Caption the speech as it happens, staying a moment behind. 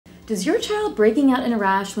Does your child breaking out in a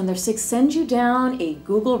rash when they're sick send you down a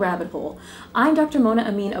Google rabbit hole? I'm Dr. Mona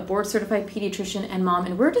Amin, a board-certified pediatrician and mom,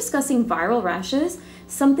 and we're discussing viral rashes,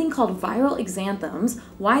 something called viral exanthems,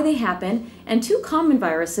 why they happen, and two common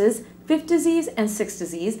viruses, fifth disease and sixth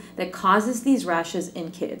disease, that causes these rashes in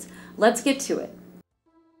kids. Let's get to it.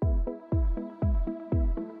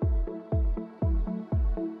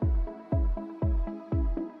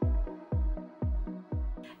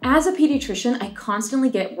 As a pediatrician, I constantly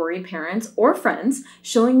get worried parents or friends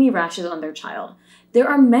showing me rashes on their child. There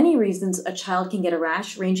are many reasons a child can get a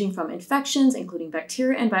rash, ranging from infections, including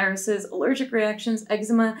bacteria and viruses, allergic reactions,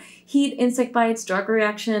 eczema, heat, insect bites, drug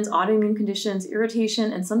reactions, autoimmune conditions,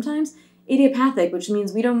 irritation, and sometimes idiopathic, which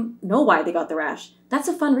means we don't know why they got the rash. That's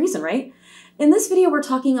a fun reason, right? In this video, we're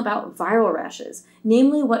talking about viral rashes,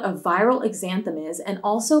 namely what a viral exanthem is, and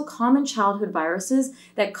also common childhood viruses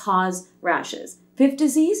that cause rashes. Fifth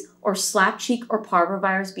disease, or slap cheek or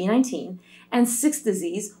Parvovirus B19, and sixth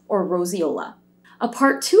disease, or Roseola. A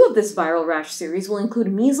part 2 of this viral rash series will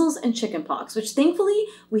include measles and chickenpox, which thankfully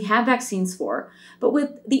we have vaccines for, but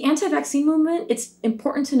with the anti-vaccine movement, it's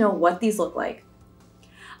important to know what these look like.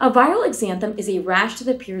 A viral exanthem is a rash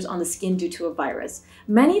that appears on the skin due to a virus.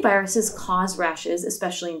 Many viruses cause rashes,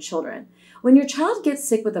 especially in children. When your child gets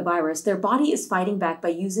sick with a virus, their body is fighting back by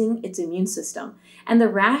using its immune system, and the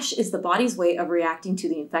rash is the body's way of reacting to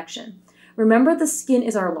the infection. Remember, the skin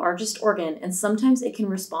is our largest organ, and sometimes it can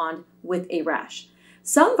respond with a rash.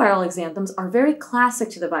 Some viral exanthems are very classic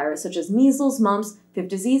to the virus, such as measles, mumps, fifth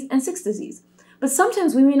disease, and sixth disease. But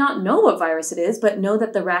sometimes we may not know what virus it is, but know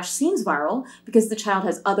that the rash seems viral because the child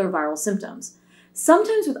has other viral symptoms.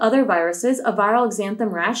 Sometimes with other viruses, a viral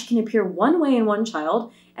exanthem rash can appear one way in one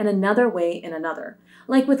child and another way in another.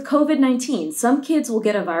 Like with COVID-19, some kids will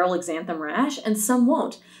get a viral exanthem rash and some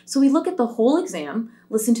won't. So we look at the whole exam,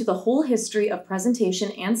 listen to the whole history of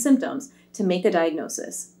presentation and symptoms to make a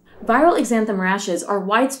diagnosis. Viral exanthem rashes are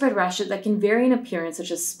widespread rashes that can vary in appearance,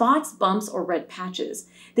 such as spots, bumps, or red patches.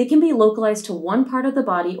 They can be localized to one part of the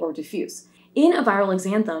body or diffuse. In a viral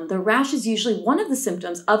exanthem, the rash is usually one of the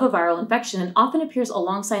symptoms of a viral infection and often appears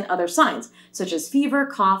alongside other signs, such as fever,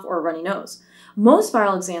 cough, or runny nose. Most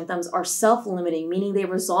viral exanthems are self-limiting, meaning they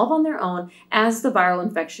resolve on their own as the viral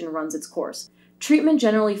infection runs its course. Treatment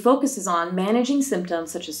generally focuses on managing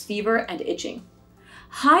symptoms such as fever and itching.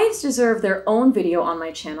 Hives deserve their own video on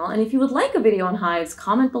my channel, and if you would like a video on hives,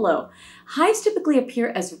 comment below. Hives typically appear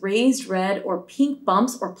as raised red or pink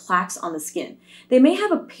bumps or plaques on the skin. They may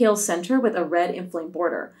have a pale center with a red inflamed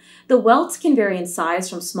border. The welts can vary in size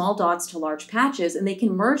from small dots to large patches, and they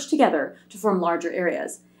can merge together to form larger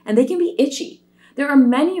areas. And they can be itchy. There are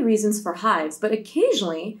many reasons for hives, but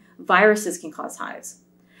occasionally viruses can cause hives.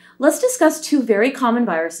 Let's discuss two very common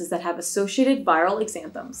viruses that have associated viral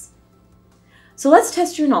exanthems. So let's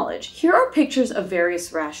test your knowledge. Here are pictures of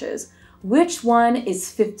various rashes. Which one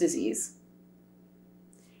is fifth disease?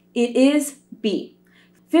 It is B.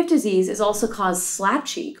 Fifth disease is also called slap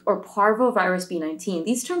cheek or Parvovirus B19.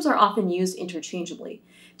 These terms are often used interchangeably.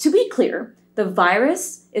 To be clear, the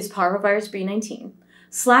virus is Parvovirus B19.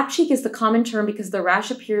 Slap cheek is the common term because the rash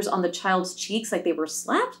appears on the child's cheeks like they were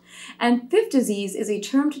slapped, and fifth disease is a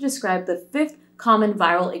term to describe the fifth common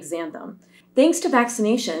viral exanthem. Thanks to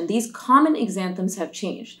vaccination, these common exanthems have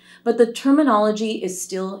changed, but the terminology is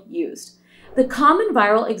still used. The common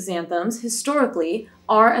viral exanthems historically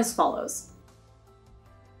are as follows.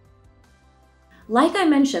 Like I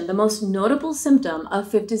mentioned, the most notable symptom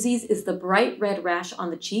of fifth disease is the bright red rash on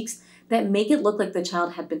the cheeks that make it look like the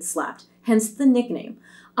child had been slapped, hence the nickname.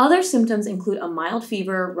 Other symptoms include a mild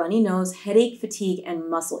fever, runny nose, headache, fatigue, and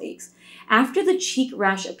muscle aches. After the cheek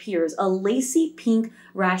rash appears, a lacy pink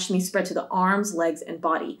rash may spread to the arms, legs, and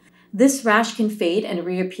body. This rash can fade and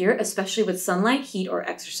reappear, especially with sunlight, heat, or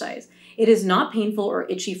exercise. It is not painful or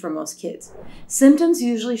itchy for most kids. Symptoms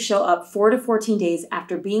usually show up 4 to 14 days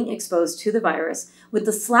after being exposed to the virus, with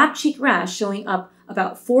the slap cheek rash showing up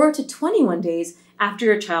about 4 to 21 days after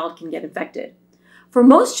your child can get infected. For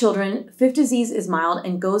most children, fifth disease is mild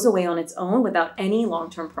and goes away on its own without any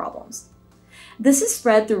long-term problems. This is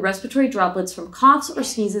spread through respiratory droplets from coughs or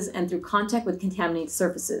sneezes and through contact with contaminated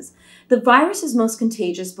surfaces. The virus is most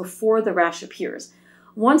contagious before the rash appears.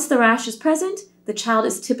 Once the rash is present, the child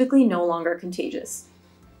is typically no longer contagious.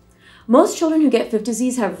 Most children who get fifth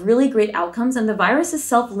disease have really great outcomes, and the virus is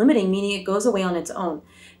self-limiting, meaning it goes away on its own.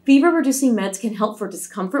 Fever-reducing meds can help for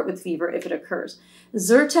discomfort with fever if it occurs.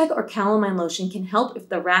 Zyrtec or calamine lotion can help if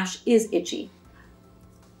the rash is itchy.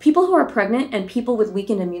 People who are pregnant and people with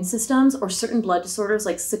weakened immune systems or certain blood disorders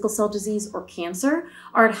like sickle cell disease or cancer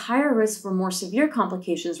are at higher risk for more severe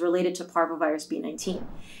complications related to parvovirus B19.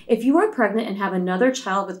 If you are pregnant and have another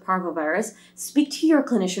child with parvovirus, speak to your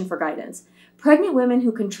clinician for guidance. Pregnant women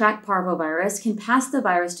who contract parvovirus can pass the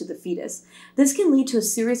virus to the fetus. This can lead to a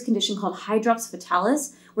serious condition called hydrops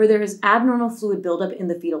fetalis, where there is abnormal fluid buildup in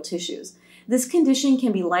the fetal tissues. This condition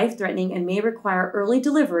can be life-threatening and may require early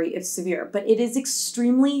delivery if severe, but it is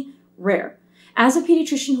extremely rare. As a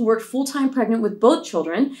pediatrician who worked full-time pregnant with both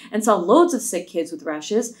children and saw loads of sick kids with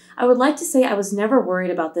rashes, I would like to say I was never worried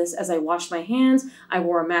about this as I washed my hands, I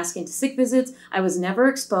wore a mask into sick visits, I was never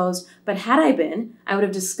exposed, but had I been, I would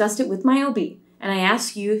have discussed it with my OB, and I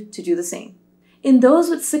ask you to do the same. In those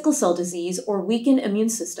with sickle cell disease or weakened immune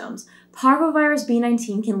systems, Parvovirus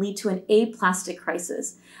B19 can lead to an aplastic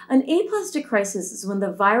crisis. An aplastic crisis is when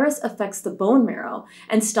the virus affects the bone marrow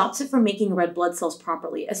and stops it from making red blood cells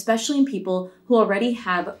properly, especially in people who already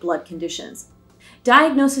have blood conditions.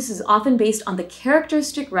 Diagnosis is often based on the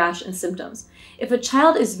characteristic rash and symptoms. If a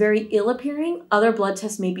child is very ill-appearing, other blood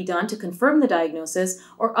tests may be done to confirm the diagnosis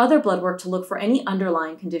or other blood work to look for any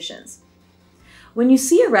underlying conditions. When you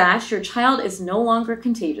see a rash, your child is no longer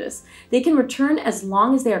contagious. They can return as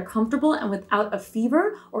long as they are comfortable and without a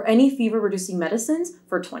fever or any fever-reducing medicines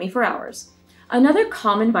for 24 hours. Another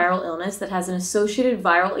common viral illness that has an associated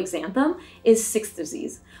viral exanthem is Sixth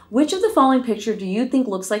disease. Which of the following picture do you think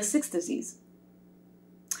looks like Sixth disease?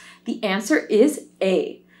 The answer is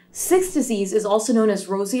A. Sixth disease is also known as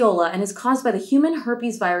Roseola and is caused by the human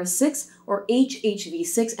herpes virus 6 or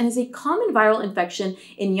HHV6 and is a common viral infection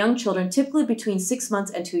in young children typically between 6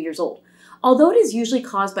 months and 2 years old. Although it is usually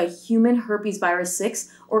caused by human herpes virus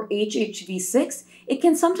 6 or HHV6, it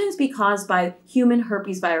can sometimes be caused by human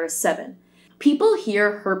herpes virus 7. People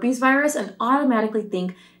hear herpes virus and automatically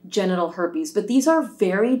think genital herpes, but these are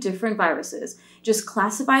very different viruses, just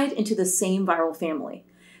classified into the same viral family.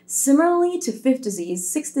 Similarly to fifth disease,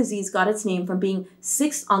 sixth disease got its name from being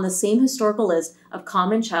sixth on the same historical list of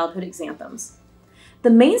common childhood exanthems. The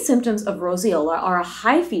main symptoms of roseola are a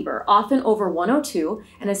high fever, often over 102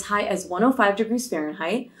 and as high as 105 degrees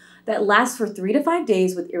Fahrenheit, that lasts for 3 to 5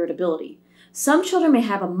 days with irritability. Some children may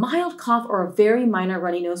have a mild cough or a very minor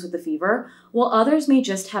runny nose with the fever, while others may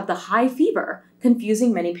just have the high fever,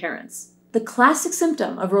 confusing many parents. The classic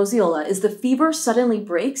symptom of roseola is the fever suddenly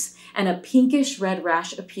breaks and a pinkish red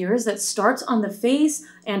rash appears that starts on the face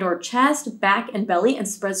and/or chest, back, and belly and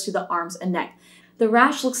spreads to the arms and neck. The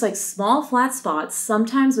rash looks like small flat spots,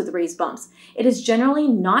 sometimes with raised bumps. It is generally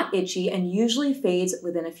not itchy and usually fades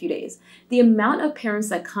within a few days. The amount of parents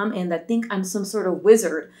that come in that think I'm some sort of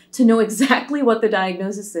wizard to know exactly what the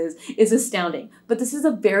diagnosis is astounding. But this is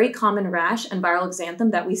a very common rash and viral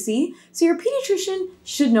exanthem that we see, so your pediatrician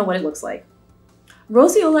should know what it looks like.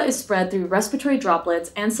 Roseola is spread through respiratory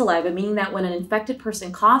droplets and saliva, meaning that when an infected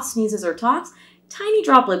person coughs, sneezes, or talks, tiny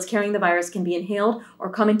droplets carrying the virus can be inhaled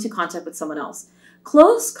or come into contact with someone else.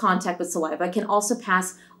 Close contact with saliva can also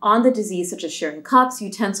pass on the disease, such as sharing cups,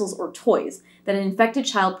 utensils, or toys that an infected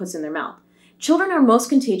child puts in their mouth. Children are most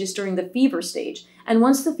contagious during the fever stage, and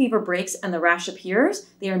once the fever breaks and the rash appears,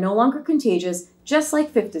 they are no longer contagious, just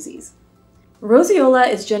like fifth disease. Roseola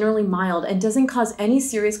is generally mild and doesn't cause any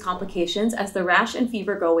serious complications as the rash and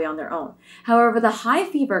fever go away on their own. However, the high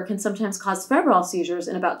fever can sometimes cause febrile seizures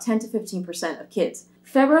in about 10 to 15% of kids.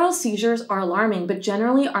 Febrile seizures are alarming, but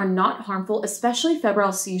generally are not harmful, especially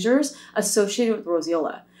febrile seizures associated with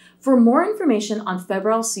roseola. For more information on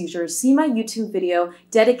febrile seizures, see my YouTube video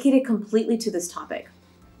dedicated completely to this topic.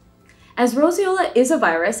 As roseola is a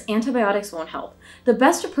virus, antibiotics won't help. The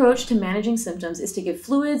best approach to managing symptoms is to give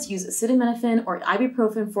fluids, use acetaminophen or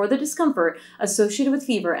ibuprofen for the discomfort associated with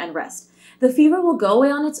fever, and rest. The fever will go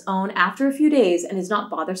away on its own after a few days and is not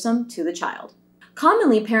bothersome to the child.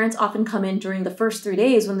 Commonly, parents often come in during the first 3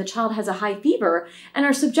 days when the child has a high fever and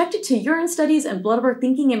are subjected to urine studies and blood work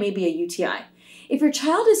thinking it may be a UTI. If your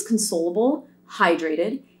child is consolable,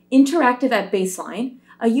 hydrated, interactive at baseline,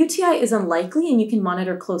 a UTI is unlikely and you can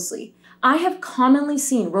monitor closely. I have commonly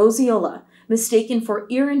seen roseola mistaken for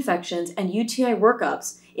ear infections and UTI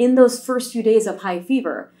workups in those first few days of high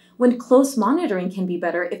fever, when close monitoring can be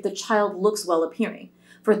better if the child looks well appearing,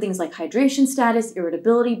 for things like hydration status,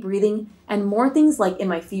 irritability, breathing, and more things like in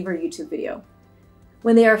my fever YouTube video.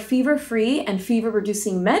 When they are fever-free and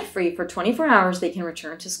fever-reducing med-free for 24 hours, they can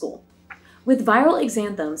return to school. With viral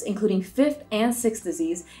exanthems, including fifth and sixth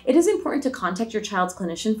disease, it is important to contact your child's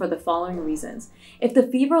clinician for the following reasons. If the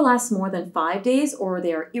fever lasts more than 5 days, or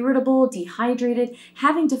they are irritable, dehydrated,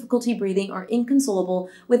 having difficulty breathing, or inconsolable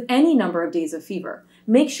with any number of days of fever,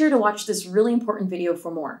 make sure to watch this really important video for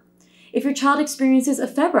more. if your child experiences a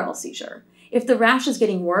febrile seizure, if the rash is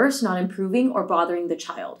getting worse, not improving, or bothering the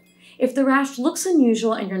child, if the rash looks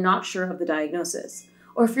unusual and you're not sure of the diagnosis,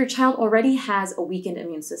 or if your child already has a weakened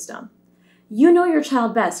immune system. You know your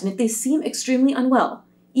child best, and if they seem extremely unwell,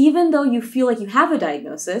 even though you feel like you have a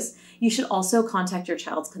diagnosis, you should also contact your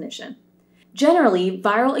child's clinician. Generally,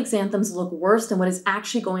 viral exanthems look worse than what is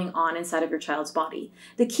actually going on inside of your child's body.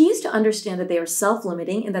 The key is to understand that they are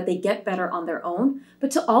self-limiting and that they get better on their own,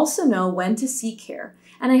 but to also know when to seek care.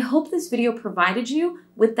 And I hope this video provided you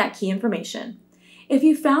with that key information. If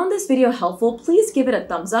you found this video helpful, please give it a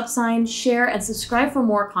thumbs up sign, share, and subscribe for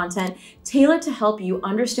more content tailored to help you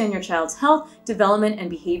understand your child's health, development, and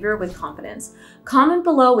behavior with confidence. Comment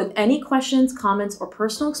below with any questions, comments, or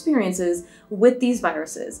personal experiences with these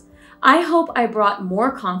viruses. I hope I brought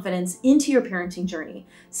more confidence into your parenting journey.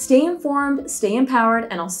 Stay informed, stay empowered,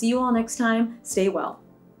 and I'll see you all next time. Stay well.